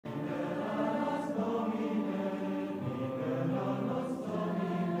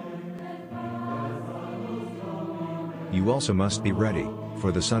You also must be ready,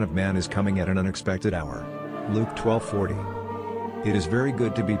 for the Son of Man is coming at an unexpected hour. Luke 12:40. It is very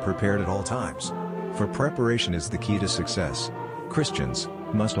good to be prepared at all times. For preparation is the key to success. Christians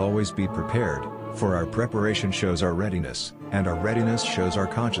must always be prepared, for our preparation shows our readiness, and our readiness shows our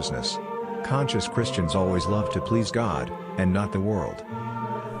consciousness. Conscious Christians always love to please God, and not the world.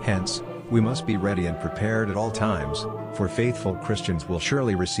 Hence, we must be ready and prepared at all times, for faithful Christians will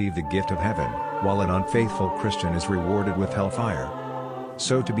surely receive the gift of heaven, while an unfaithful Christian is rewarded with hellfire.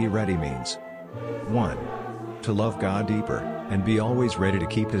 So to be ready means 1. To love God deeper, and be always ready to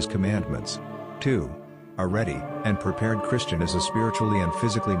keep His commandments. 2. A ready and prepared Christian is a spiritually and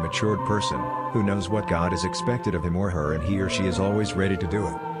physically matured person, who knows what God is expected of him or her, and he or she is always ready to do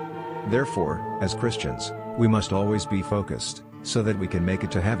it. Therefore, as Christians, we must always be focused, so that we can make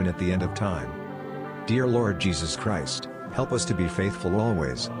it to heaven at the end of time. Dear Lord Jesus Christ, help us to be faithful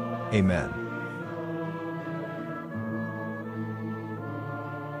always. Amen.